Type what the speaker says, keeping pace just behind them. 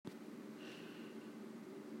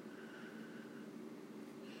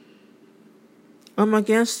I'm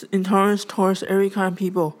against intolerance towards every kind of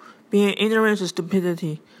people. Being ignorant is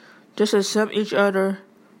stupidity. Just accept each other,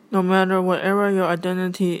 no matter whatever your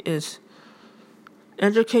identity is.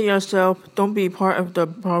 Educate yourself. Don't be part of the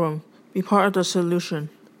problem. Be part of the solution.